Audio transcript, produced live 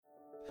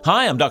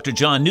Hi, I'm Dr.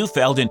 John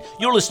Neufeld, and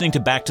you're listening to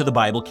Back to the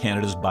Bible,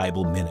 Canada's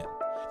Bible Minute.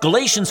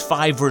 Galatians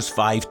 5 verse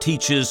 5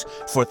 teaches,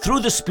 "For through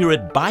the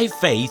Spirit by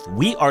faith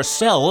we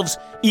ourselves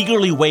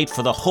eagerly wait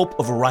for the hope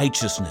of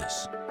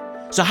righteousness."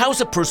 So how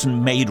is a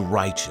person made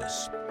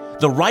righteous?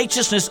 The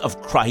righteousness of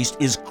Christ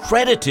is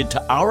credited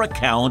to our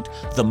account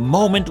the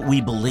moment we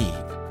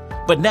believe.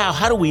 But now,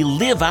 how do we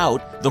live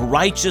out the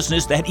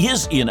righteousness that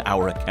is in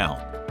our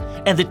account?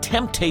 And the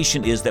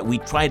temptation is that we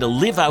try to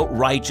live out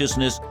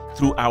righteousness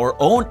through our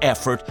own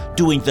effort,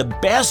 doing the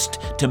best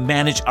to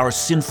manage our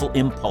sinful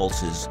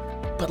impulses.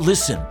 But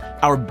listen,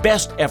 our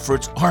best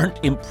efforts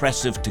aren't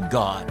impressive to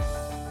God.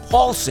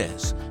 Paul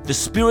says the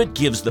Spirit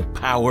gives the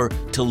power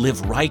to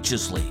live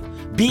righteously.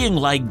 Being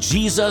like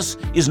Jesus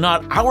is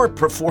not our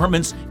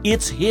performance,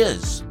 it's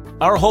His.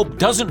 Our hope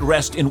doesn't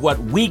rest in what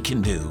we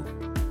can do,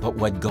 but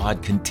what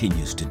God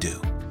continues to do.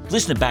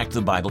 Listen to Back to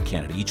the Bible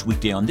Canada each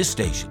weekday on this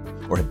station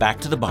or at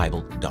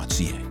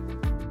backtothebible.ca.